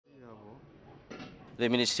The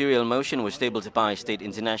ministerial motion was tabled by State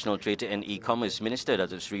International Trade and E-Commerce Minister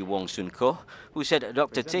Datuk Sri Wong Soon Koh, who said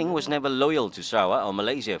Dr. Ting was never loyal to Sarawak or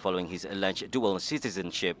Malaysia following his alleged dual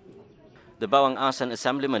citizenship. The Bawang Asan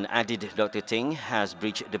assemblyman added Dr. Ting has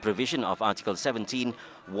breached the provision of Article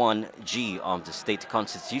 17(1)(g) of the state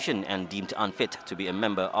constitution and deemed unfit to be a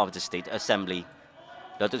member of the State Assembly.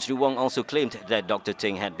 Dr. Sri Wong also claimed that Dr.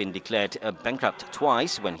 Ting had been declared a bankrupt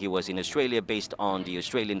twice when he was in Australia based on the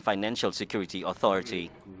Australian Financial Security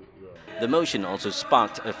Authority. The motion also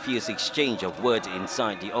sparked a fierce exchange of words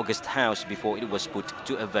inside the August House before it was put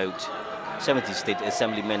to a vote. 70 state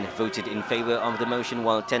assemblymen voted in favour of the motion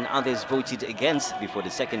while 10 others voted against before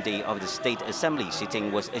the second day of the State Assembly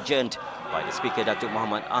sitting was adjourned by the Speaker Datuk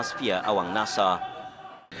Muhammad Asfia Awang Nasar.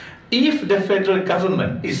 If the federal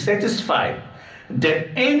government is satisfied that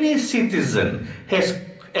any citizen has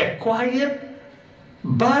acquired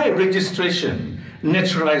by registration,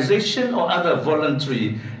 naturalization or other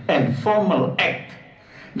voluntary and formal act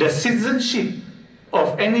the citizenship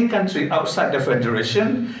of any country outside the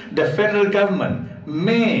Federation, the federal government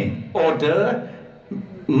may by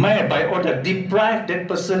order deprive that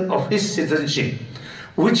person of his citizenship,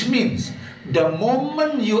 which means the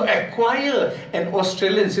moment you acquire an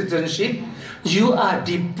Australian citizenship, you are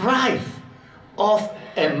deprived of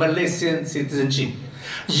a Malaysian citizenship.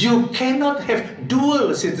 You cannot have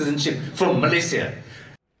dual citizenship from Malaysia.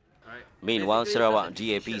 Meanwhile, Sarawak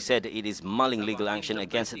DAP said it is mulling legal action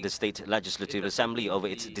against the State Legislative Assembly over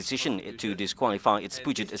its decision to disqualify its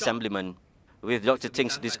Pujut assemblyman. With Dr.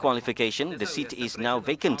 Ting's disqualification, the seat is now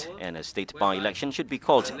vacant and a state by-election should be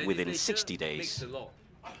called within 60 days.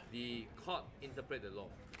 The court interpret the law.